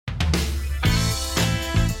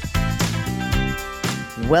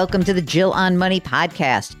Welcome to the Jill on Money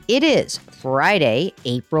podcast. It is Friday,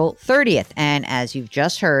 April 30th. And as you've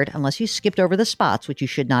just heard, unless you skipped over the spots, which you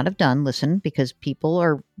should not have done, listen, because people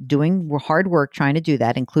are doing hard work trying to do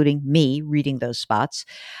that, including me reading those spots.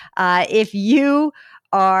 If you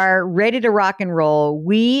are ready to rock and roll,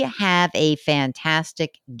 we have a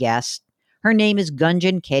fantastic guest. Her name is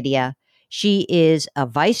Gunjan Kedia. She is a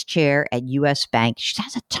vice chair at U.S. Bank. She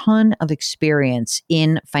has a ton of experience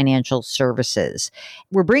in financial services.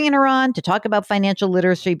 We're bringing her on to talk about financial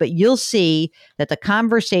literacy, but you'll see that the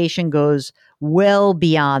conversation goes well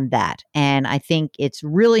beyond that. And I think it's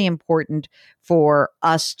really important for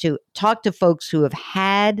us to talk to folks who have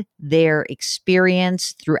had their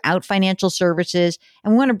experience throughout financial services,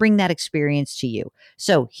 and we want to bring that experience to you.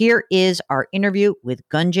 So here is our interview with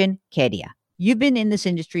Gunjan Kedia. You've been in this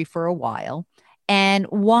industry for a while. And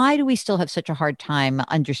why do we still have such a hard time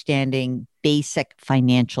understanding basic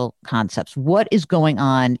financial concepts? What is going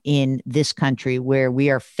on in this country where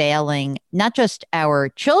we are failing not just our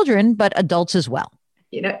children, but adults as well?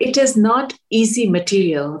 You know, it is not easy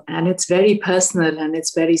material, and it's very personal and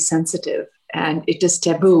it's very sensitive, and it is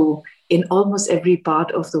taboo in almost every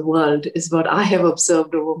part of the world, is what I have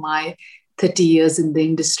observed over my 30 years in the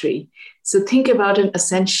industry. So think about an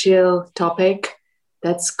essential topic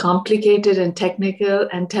that's complicated and technical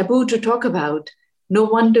and taboo to talk about. No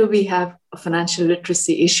wonder we have a financial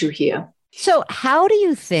literacy issue here. So how do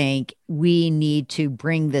you think we need to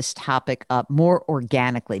bring this topic up more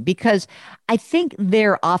organically? Because I think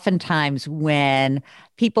there are often times when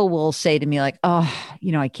people will say to me like, oh,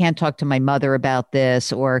 I can't talk to my mother about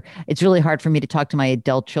this, or it's really hard for me to talk to my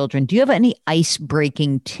adult children. Do you have any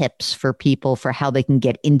ice-breaking tips for people for how they can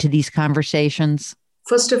get into these conversations?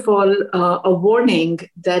 First of all, a warning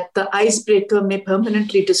that the icebreaker may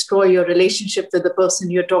permanently destroy your relationship with the person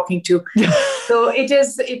you're talking to. So it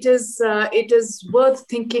is worth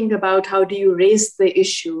thinking about how do you raise the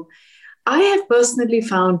issue. I have personally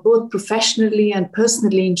found, both professionally and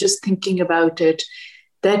personally, in just thinking about it,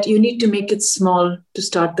 that you need to make it small to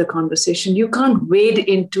start the conversation. You can't wade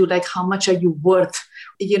into like, how much are you worth?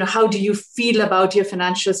 How do you feel about your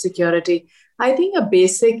financial security? I think a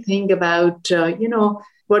basic thing about,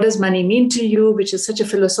 what does money mean to you, which is such a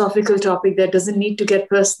philosophical topic that doesn't need to get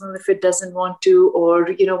personal if it doesn't want to, or,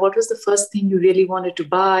 what was the first thing you really wanted to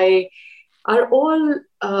buy, are all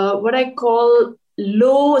what I call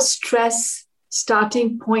low stress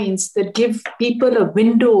starting points that give people a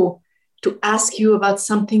window to ask you about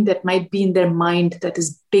something that might be in their mind that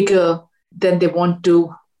is bigger than they want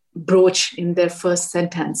to broach in their first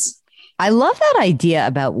sentence. I love that idea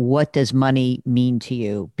about what does money mean to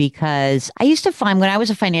you, because I used to find when I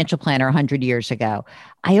was a financial planner 100 years ago,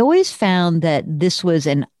 I always found that this was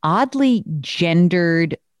an oddly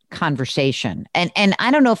gendered conversation. And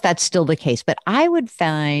I don't know if that's still the case, but I would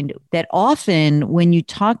find that often when you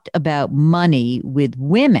talked about money with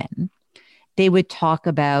women, they would talk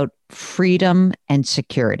about freedom and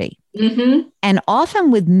security. Mm-hmm. And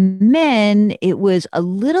often with men, it was a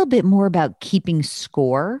little bit more about keeping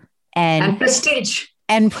score. And prestige.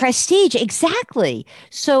 And prestige, exactly.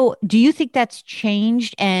 So do you think that's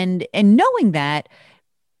changed? And knowing that,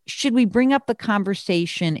 should we bring up the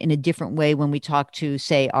conversation in a different way when we talk to,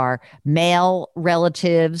 say, our male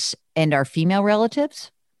relatives and our female relatives?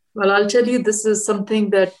 Well, I'll tell you, this is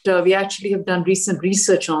something that we actually have done recent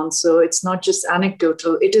research on. So it's not just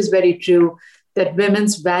anecdotal. It is very true that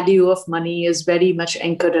women's value of money is very much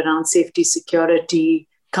anchored around safety, security,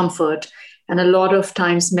 comfort. And a lot of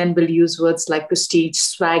times men will use words like prestige,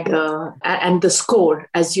 swagger, and the score,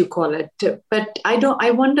 as you call it. But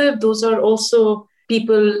I wonder if those are also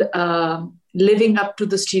people living up to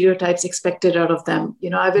the stereotypes expected out of them.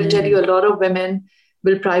 I will tell you, a lot of women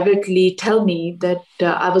will privately tell me that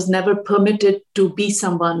I was never permitted to be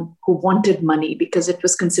someone who wanted money because it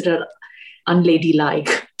was considered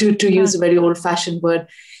unladylike, to use a very old-fashioned word.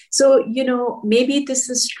 So, maybe this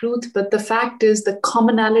is truth, but the fact is the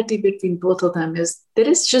commonality between both of them is there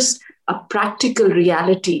is just a practical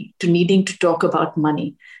reality to needing to talk about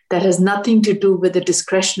money that has nothing to do with the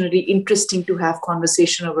discretionary, interesting to have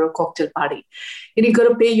conversation over a cocktail party. You got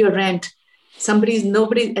to pay your rent.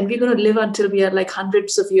 Nobody, and we're going to live until we are like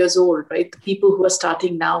hundreds of years old, right? The people who are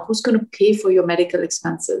starting now, who's going to pay for your medical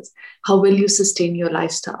expenses? How will you sustain your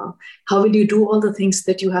lifestyle? How will you do all the things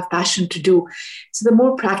that you have passion to do? So the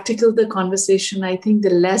more practical the conversation, I think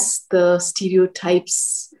the less the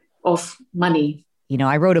stereotypes of money.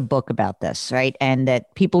 I wrote a book about this, right? And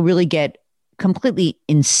that people really get completely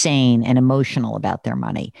insane and emotional about their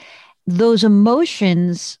money. Those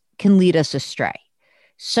emotions can lead us astray.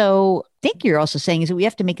 So I think you're also saying is that we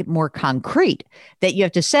have to make it more concrete, that you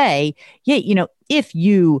have to say, yeah, if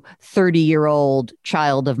you 30-year-old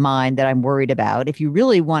child of mine that I'm worried about, if you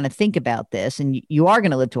really want to think about this and you are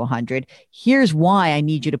going to live to 100, here's why I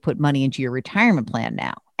need you to put money into your retirement plan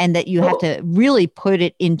now. And that you have to really put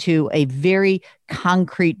it into a very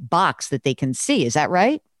concrete box that they can see. Is that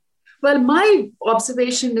right? Well, my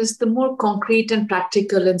observation is the more concrete and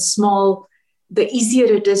practical and small, the easier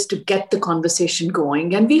it is to get the conversation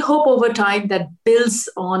going. And we hope over time that builds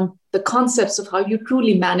on the concepts of how you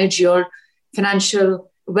truly manage your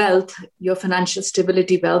financial wealth, your financial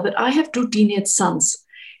stability well. But I have two teenage sons.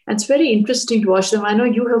 And it's very interesting to watch them. I know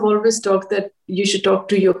you have always talked that you should talk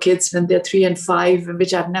to your kids when they're 3 and 5,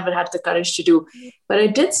 which I've never had the courage to do. But I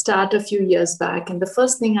did start a few years back. And the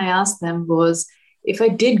first thing I asked them was, if I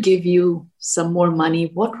did give you some more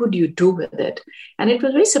money, what would you do with it? And it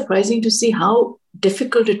was very surprising to see how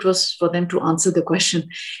difficult it was for them to answer the question.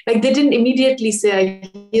 Like they didn't immediately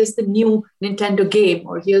say, here's the new Nintendo game,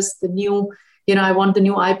 or here's the new, I want the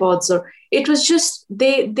new iPods. Or it was just,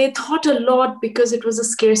 they thought a lot because it was a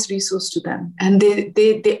scarce resource to them. And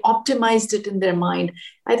they optimized it in their mind.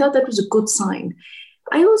 I thought that was a good sign.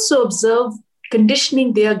 I also observed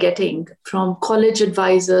conditioning they are getting from college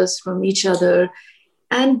advisors, from each other.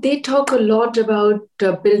 And they talk a lot about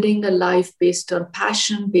building a life based on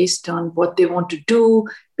passion, based on what they want to do,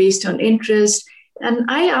 based on interest. And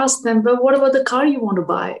I asked them, well, what about the car you want to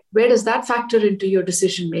buy? Where does that factor into your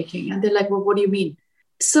decision making? And they're like, well, what do you mean?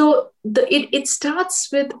 So it starts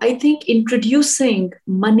with, I think, introducing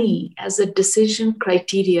money as a decision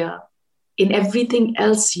criteria in everything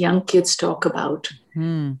else young kids talk about.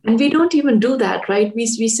 And we don't even do that, right? We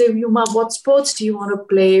say, Yuma, what sports do you want to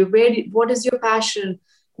play? What is your passion?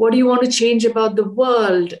 What do you want to change about the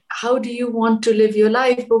world? How do you want to live your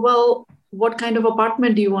life? Well, what kind of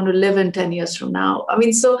apartment do you want to live in 10 years from now? I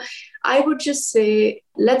mean, so I would just say,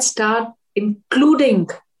 let's start including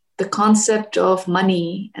the concept of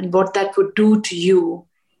money and what that would do to you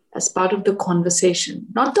as part of the conversation,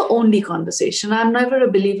 not the only conversation. I'm never a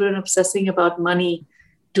believer in obsessing about money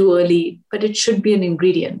too early, but it should be an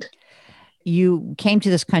ingredient. You came to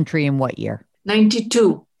this country in what year?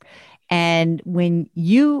 92. And when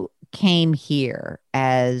you came here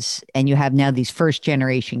and you have now these first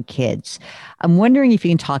generation kids, I'm wondering if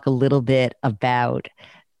you can talk a little bit about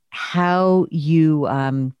how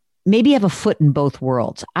you maybe have a foot in both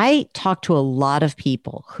worlds. I talk to a lot of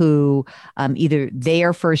people who either they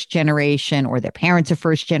are first generation or their parents are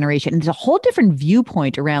first generation. And there's a whole different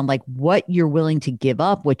viewpoint around like what you're willing to give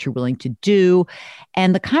up, what you're willing to do.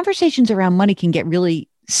 And the conversations around money can get really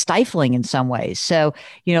stifling in some ways. So,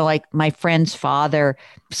 like my friend's father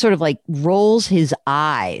sort of like rolls his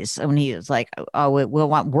eyes when he was like, oh, we'll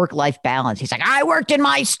want work-life balance. He's like, I worked in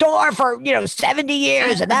my store for, 70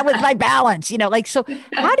 years and that was my balance, like, so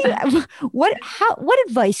how do you, what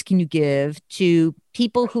advice can you give to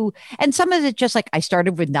people who, and some of it just like, I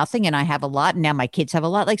started with nothing and I have a lot and now my kids have a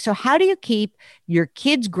lot. Like, so how do you keep your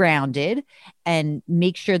kids grounded and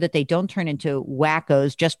make sure that they don't turn into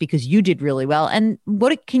wackos just because you did really well? And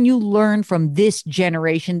what can you learn from this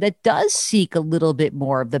generation that does seek a little bit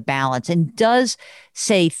more of the balance and does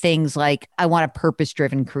say things like, I want a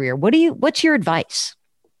purpose-driven career? What's your advice?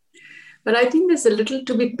 But I think there's a little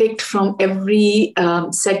to be picked from every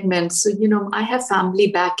segment. So, I have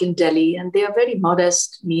family back in Delhi and they are very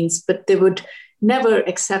modest means, but they would never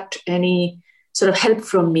accept any sort of help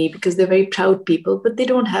from me because they're very proud people, but they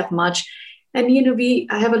don't have much. And,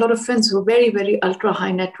 I have a lot of friends who are very, very ultra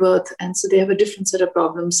high net worth. And so they have a different set of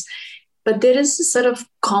problems. But there is a sort of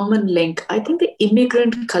common link. I think the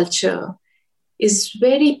immigrant culture is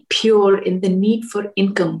very pure in the need for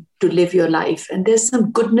income to live your life. And there's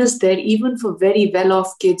some goodness there, even for very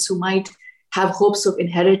well-off kids who might have hopes of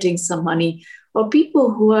inheriting some money, or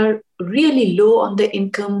people who are really low on the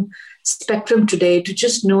income spectrum today, to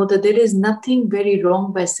just know that there is nothing very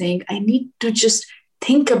wrong by saying, I need to just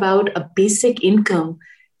think about a basic income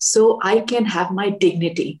so I can have my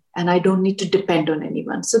dignity and I don't need to depend on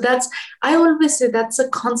anyone. So I always say that's a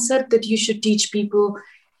concept that you should teach people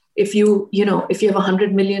if you have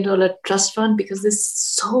 $100 million trust fund, because there's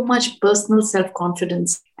so much personal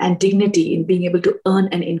self-confidence and dignity in being able to earn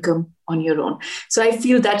an income on your own. So I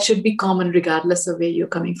feel that should be common regardless of where you're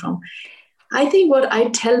coming from. I think what I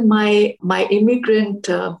tell my immigrant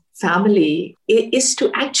family is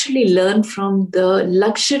to actually learn from the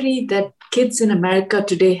luxury that kids in America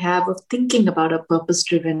today have of thinking about a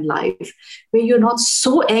purpose-driven life, where you're not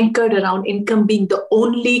so anchored around income being the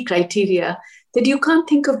only criteria that you can't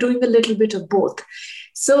think of doing a little bit of both.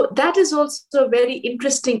 So that is also a very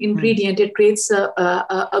interesting ingredient. It creates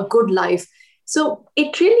a good life. So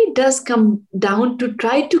it really does come down to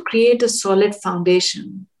try to create a solid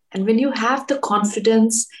foundation. And when you have the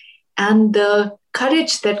confidence and the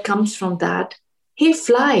courage that comes from that, hey,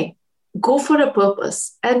 fly, go for a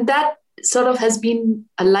purpose. And that sort of has been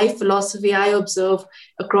a life philosophy I observe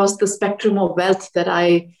across the spectrum of wealth that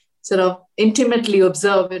I sort of intimately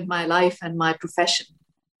observe in my life and my profession.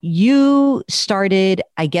 You started,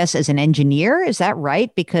 I guess, as an engineer. Is that right?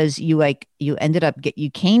 Because you ended up you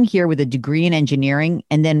came here with a degree in engineering,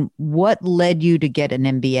 and then what led you to get an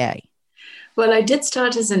MBA? Well, I did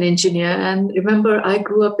start as an engineer, and remember, I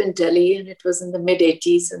grew up in Delhi, and it was in the mid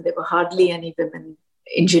 '80s, and there were hardly any women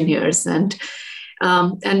engineers, and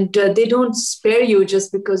they don't spare you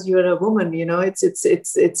just because you're a woman. You know, it's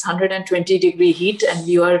 120-degree heat, and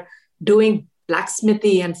you are doing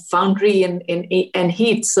blacksmithy and foundry and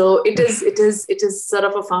heat. So it is sort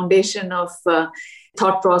of a foundation of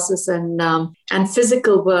thought process and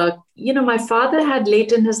physical work. You know, my father had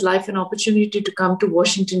late in his life an opportunity to come to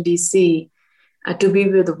Washington, D.C. To be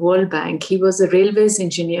with the World Bank. He was a railways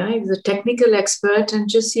engineer. He was a technical expert, and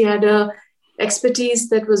just he had a expertise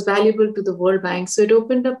that was valuable to the World Bank. So it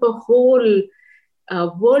opened up a whole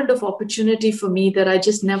world of opportunity for me that I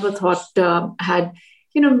just never thought had.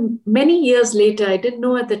 You know, many years later, I didn't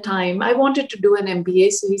know at the time, I wanted to do an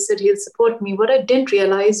MBA. So he said he'll support me. What I didn't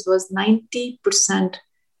realize was 90%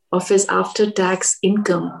 of his after-tax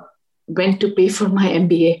income went to pay for my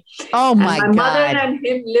MBA. Oh my God. And my mother and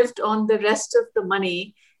him lived on the rest of the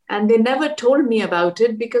money. And they never told me about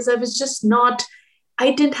it because I was just not,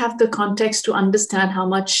 I didn't have the context to understand how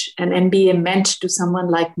much an MBA meant to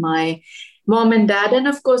someone like my mom and dad. And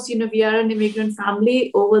of course, you know, we are an immigrant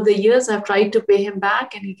family. Over the years, I've tried to pay him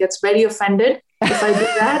back, and he gets very offended if I do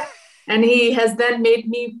that. And he has then made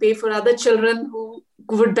me pay for other children who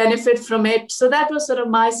would benefit from it. So that was sort of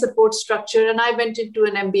my support structure. And I went into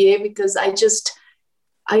an MBA because I just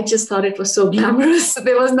thought it was so glamorous.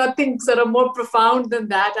 There was nothing sort of more profound than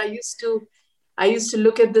that. I used to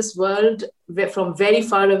look at this world from very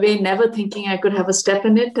far away, never thinking I could have a step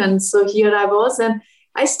in it. And so here I was, and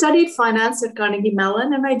I studied finance at Carnegie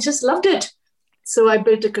Mellon, and I just loved it. So I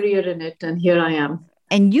built a career in it, and here I am.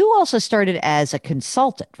 And you also started as a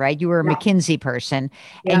consultant, right? You were a McKinsey person,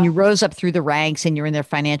 and you rose up through the ranks, and you're in their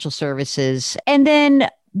financial services. And then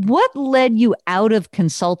what led you out of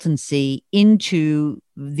consultancy into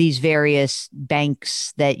these various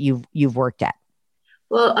banks that you've worked at?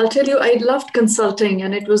 Well, I'll tell you, I loved consulting,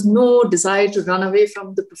 and it was no desire to run away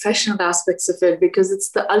from the professional aspects of it because it's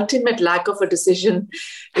the ultimate lack of a decision,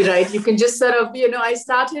 right? You can just sort of, you know, I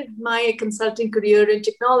started my consulting career in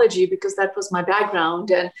technology because that was my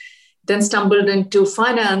background, and then stumbled into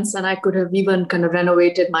finance, and I could have even kind of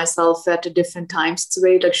renovated myself at a different times. It's a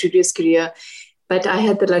very luxurious career. But I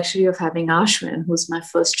had the luxury of having Ashwin, who's my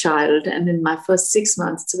first child. And in my first 6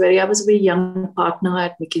 months, I was a very young partner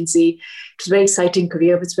at McKinsey. It was a very exciting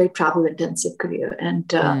career, but it's a very travel intensive career. And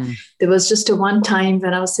there was just a one time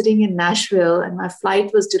when I was sitting in Nashville and my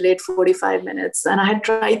flight was delayed 45 minutes. And I had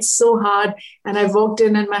tried so hard. And I walked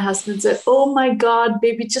in and my husband said, "Oh my God,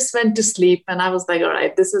 baby just went to sleep." And I was like, all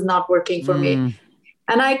right, this is not working for me.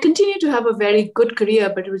 And I continued to have a very good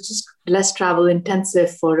career, but it was just less travel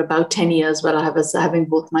intensive for about 10 years while I was having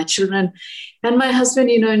both my children and my husband,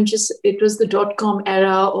 you know, and just, it was the dot-com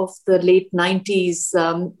era of the late 90s.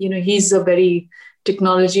 You know, he's a very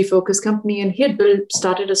technology focused company, and he had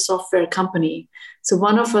started a software company. So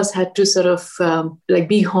one of us had to sort of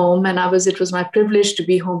be home, and it was my privilege to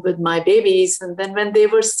be home with my babies. And then when they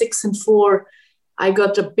were 6 and 4, I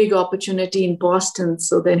got a big opportunity in Boston.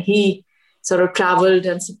 So then he sort of traveled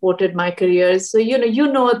and supported my career. So, you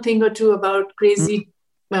know a thing or two about crazy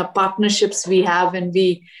partnerships we have, and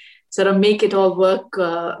we sort of make it all work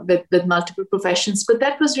with multiple professions. But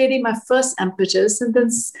that was really my first impetus, and then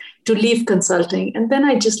to leave consulting. And then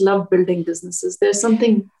I just love building businesses. There's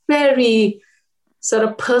something very sort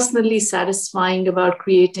of personally satisfying about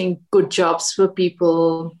creating good jobs for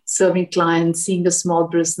people, serving clients, seeing a small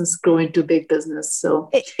business grow into big business. So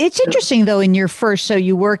it's interesting though, in your first, so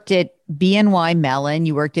you worked at BNY Mellon,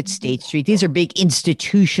 you worked at State Street. These are big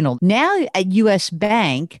institutional. Now at US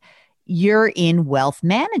Bank, you're in wealth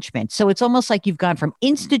management. So it's almost like you've gone from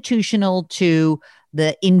institutional to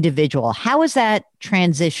the individual. How has that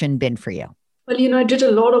transition been for you? Well, you know, I did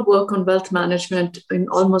a lot of work on wealth management in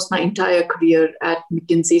almost my entire career at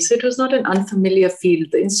McKinsey. So it was not an unfamiliar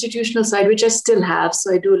field. The institutional side, which I still have,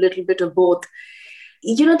 so I do a little bit of both.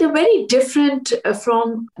 You know, they're very different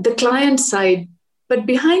from the client side. But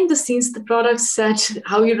behind the scenes, the product set,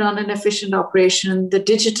 how you run an efficient operation, the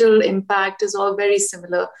digital impact is all very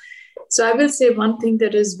similar. So I will say one thing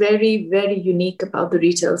that is very, very unique about the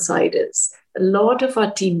retail side is a lot of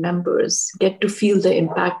our team members get to feel the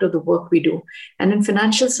impact of the work we do. And in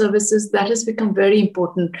financial services, that has become very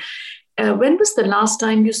important. When was the last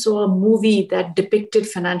time you saw a movie that depicted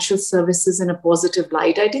financial services in a positive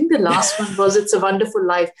light? I think the last one was It's a Wonderful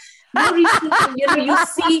Life. More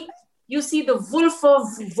recently, you see the Wolf of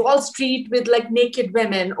Wall Street with like naked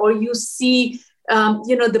women, or you see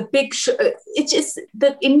the big. It's just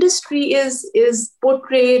the industry is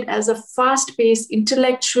portrayed as a fast-paced,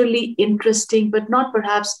 intellectually interesting, but not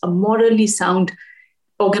perhaps a morally sound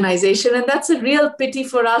organization, and that's a real pity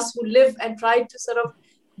for us who live and try to sort of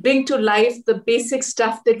bring to life the basic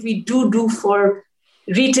stuff that we do for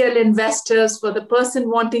retail investors, for the person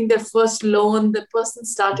wanting their first loan, the person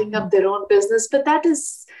starting up their own business. But that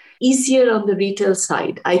is easier on the retail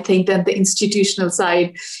side, I think, than the institutional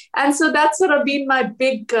side. And so that's sort of been my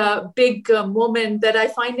big moment, that I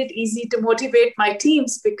find it easy to motivate my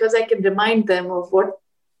teams because I can remind them of what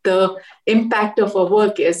the impact of our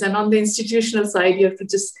work is. And on the institutional side, you have to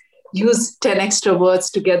just use 10 extra words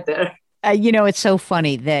to get there. It's so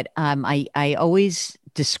funny that I always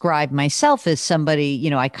describe myself as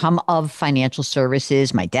somebody, I come of financial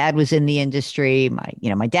services. My dad was in the industry.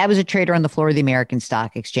 My dad was a trader on the floor of the American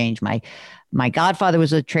Stock Exchange. My godfather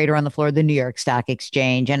was a trader on the floor of the New York Stock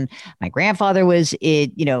Exchange. And my grandfather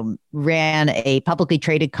ran a publicly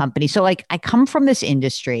traded company. So like I come from this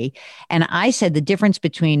industry, and I said the difference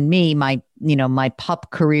between me, my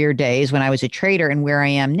pup career days when I was a trader and where I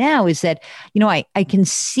am now is that, I can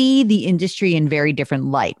see the industry in very different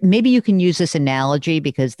light. Maybe you can use this analogy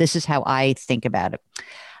because this is how I think about it.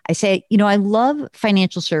 I say, I love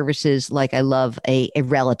financial services like I love a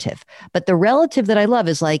relative, but the relative that I love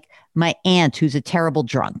is like my aunt who's a terrible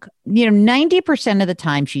drunk. 90% of the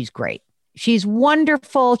time she's great. She's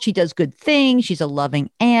wonderful. She does good things. She's a loving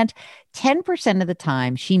aunt. 10% of the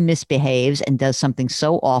time she misbehaves and does something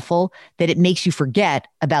so awful that it makes you forget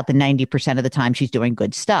about the 90% of the time she's doing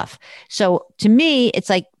good stuff. So to me, it's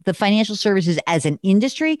like the financial services as an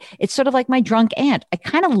industry, it's sort of like my drunk aunt.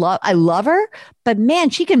 I love her, but man,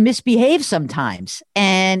 she can misbehave sometimes.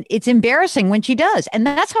 And it's embarrassing when she does. And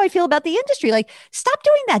that's how I feel about the industry. Like, stop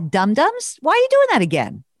doing that, dum-dums. Why are you doing that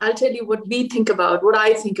again? I'll tell you what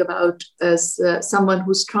I think about as someone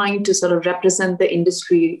who's trying to sort of represent the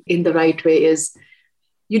industry in the right way is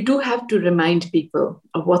you do have to remind people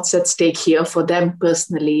of what's at stake here for them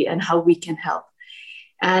personally and how we can help.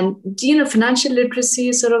 And, financial literacy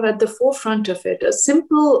is sort of at the forefront of it. A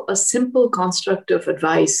simple construct of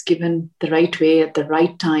advice given the right way at the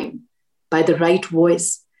right time by the right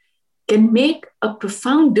voice can make a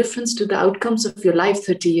profound difference to the outcomes of your life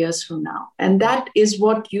 30 years from now. And that is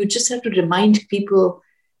what you just have to remind people,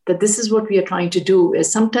 that this is what we are trying to do.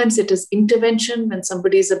 Is sometimes it is intervention when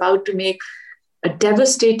somebody is about to make a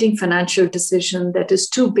devastating financial decision that is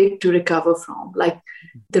too big to recover from, like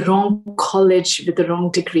the wrong college with the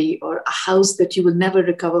wrong degree or a house that you will never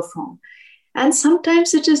recover from. And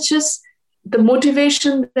sometimes it is just the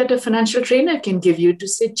motivation that a financial trainer can give you to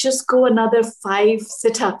say, just go another 5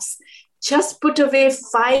 sit-ups, just put away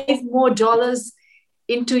 $5 more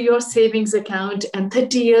into your savings account, and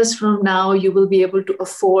 30 years from now, you will be able to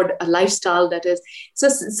afford a lifestyle that is.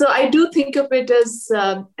 So I do think of it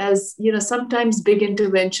as sometimes big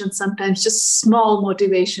interventions, sometimes just small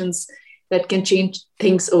motivations that can change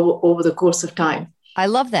things over the course of time. I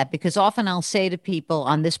love that, because often I'll say to people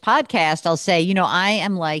on this podcast, I'll say, I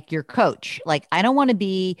am like your coach. Like, I don't want to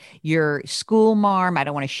be your school marm. I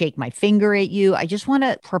don't want to shake my finger at you. I just want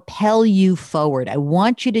to propel you forward. I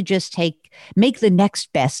want you to just make the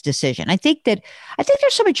next best decision. I think there's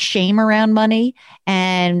so much shame around money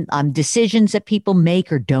and decisions that people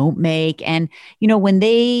make or don't make. And, when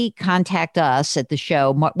they contact us at the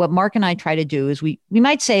show, what Mark and I try to do is we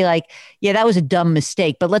might say like, yeah, that was a dumb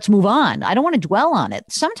mistake, but let's move on. I don't want to dwell on it.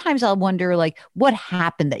 Sometimes I'll wonder like what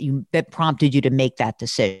happened that prompted you to make that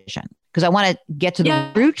decision? Because I want to get to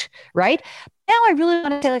the root, right? Now I really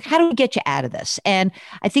want to say, like, how do we get you out of this? And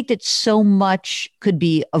I think that so much could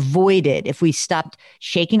be avoided if we stopped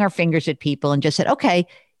shaking our fingers at people and just said, okay,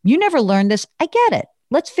 you never learned this. I get it.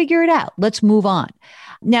 Let's figure it out. Let's move on.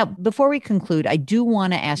 Now, before we conclude, I do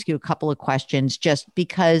want to ask you a couple of questions, just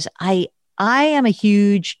because I am a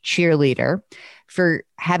huge cheerleader for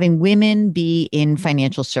having women be in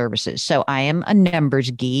financial services. So I am a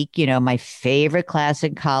numbers geek. My favorite class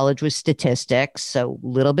in college was statistics, so a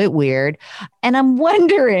little bit weird. And I'm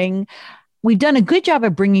wondering, we've done a good job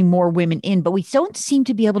of bringing more women in, but we don't seem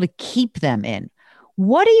to be able to keep them in.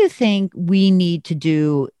 What do you think we need to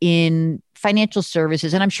do in financial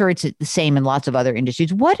services? And I'm sure it's the same in lots of other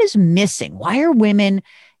industries. What is missing? Why are women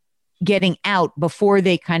getting out before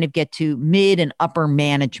they kind of get to mid and upper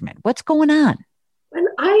management? What's going on? Well,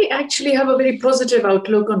 I actually have a very positive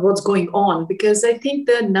outlook on what's going on because I think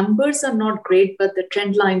the numbers are not great, but the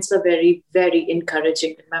trend lines are very, very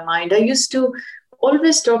encouraging in my mind. I used to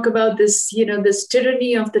always talk about this, this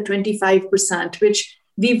tyranny of the 25%, which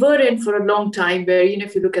we were in for a long time, where,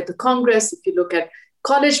 if you look at the Congress, if you look at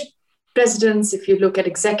college presidents, if you look at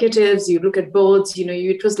executives, you look at boards,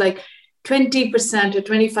 it was like 20% or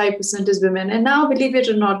 25% is women. And now, believe it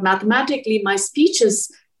or not, mathematically, my speech is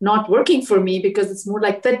not working for me because it's more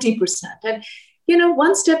like 30%. And,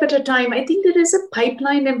 one step at a time, I think there is a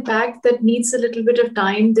pipeline impact that needs a little bit of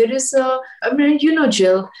time. There is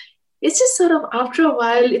Jill, it's just sort of after a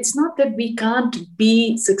while, it's not that we can't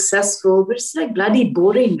be successful, but it's like bloody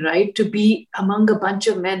boring, right? To be among a bunch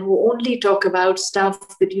of men who only talk about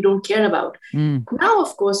stuff that you don't care about. Now,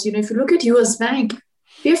 of course, if you look at US Bank,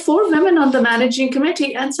 we have 4 women on the managing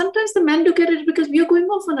committee, and sometimes the men look at it because we are going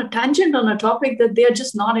off on a tangent on a topic that they are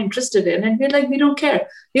just not interested in, and we're like, we don't care.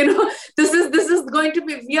 This is going to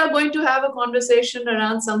be. We are going to have a conversation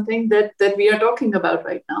around something that we are talking about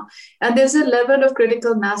right now, and there's a level of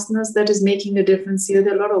critical massness that is making a difference here.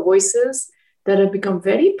 There are a lot of voices that have become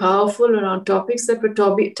very powerful around topics that were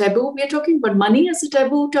taboo. We are talking about money as a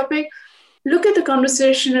taboo topic. Look at the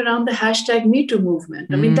conversation around the hashtag #MeToo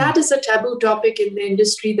movement. I mean, that is a taboo topic in the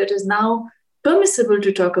industry that is now permissible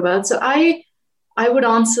to talk about. So I would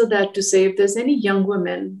answer that to say, if there's any young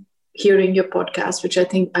women hearing your podcast, which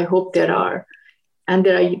I hope there are, and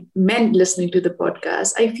there are men listening to the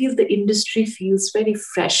podcast, I feel the industry feels very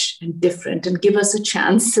fresh and different, and give us a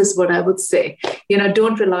chance is what I would say.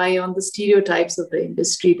 Don't rely on the stereotypes of the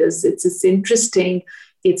industry. It's interesting.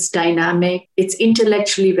 It's dynamic, it's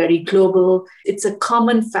intellectually very global, it's a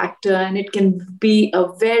common factor, and it can be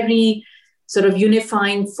a very sort of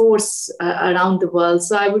unifying force around the world.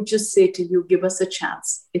 So I would just say to you, give us a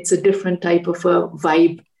chance. It's a different type of a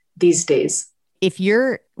vibe these days. If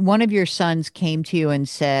one of your sons came to you and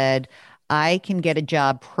said, I can get a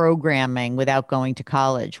job programming without going to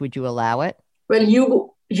college, would you allow it? Well,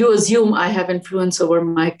 you assume I have influence over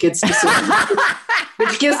my kids' decisions.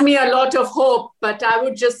 Which gives me a lot of hope, but I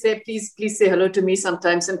would just say, please say hello to me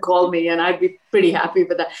sometimes and call me, and I'd be pretty happy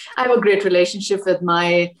with that. I have a great relationship with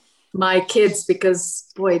my kids because,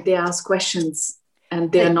 boy, they ask questions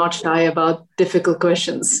and they're not shy about difficult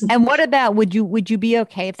questions. And what about, would you be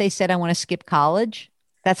okay if they said, I want to skip college?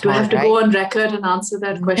 Do I have to go on record and answer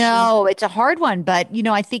that question? No, it's a hard one, but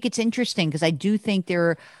I think it's interesting because I do think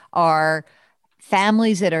there are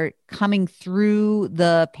families that are coming through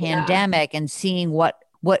the pandemic and seeing what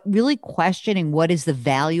really questioning what is the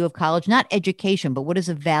value of college, not education, but what is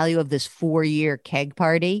the value of this 4-year keg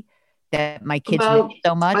party that my kids need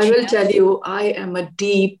so much. I will tell you, I am a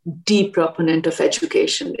deep, deep proponent of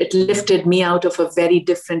education. It lifted me out of a very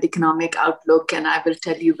different economic outlook. And I will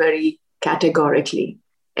tell you very categorically,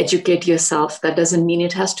 educate yourself. That doesn't mean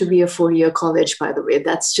it has to be a 4-year college, by the way.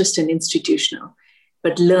 That's just an institutional.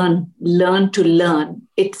 But learn to learn.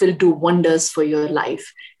 It will do wonders for your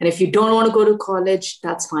life. And if you don't want to go to college,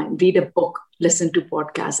 that's fine. Read a book, listen to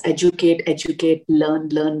podcasts, educate,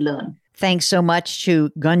 learn. Thanks so much to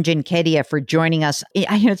Gunjan Kedia for joining us.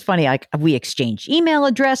 It's funny, we exchanged email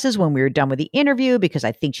addresses when we were done with the interview because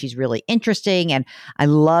I think she's really interesting. And I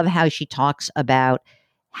love how she talks about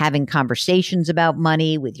having conversations about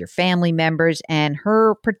money with your family members, and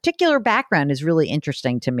her particular background is really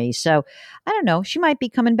interesting to me. So I don't know, she might be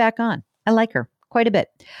coming back on. I like her quite a bit.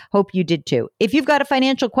 Hope you did too. If you've got a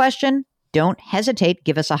financial question, don't hesitate.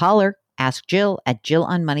 Give us a holler. Ask Jill at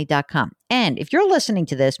jillonmoney.com. And if you're listening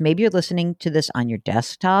to this, maybe you're listening to this on your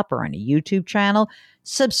desktop or on a YouTube channel,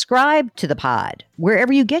 subscribe to the pod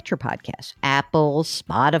wherever you get your podcasts. Apple,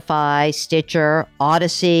 Spotify, Stitcher,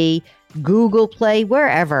 Odyssey, Google Play,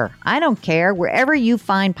 wherever. I don't care. Wherever you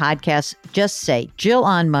find podcasts, just say Jill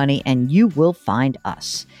on Money and you will find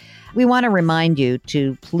us. We want to remind you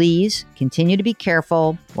to please continue to be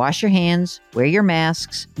careful, wash your hands, wear your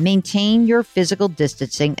masks, maintain your physical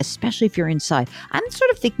distancing, especially if you're inside. I'm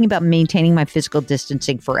sort of thinking about maintaining my physical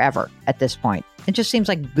distancing forever at this point. It just seems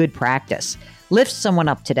like good practice. Lift someone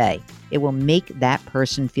up today. It will make that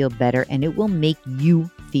person feel better, and it will make you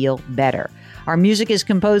feel better. Our music is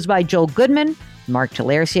composed by Joel Goodman. Mark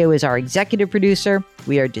Talercio is our executive producer.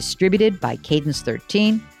 We are distributed by Cadence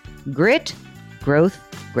 13. Grit, growth,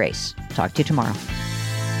 grace. Talk to you tomorrow.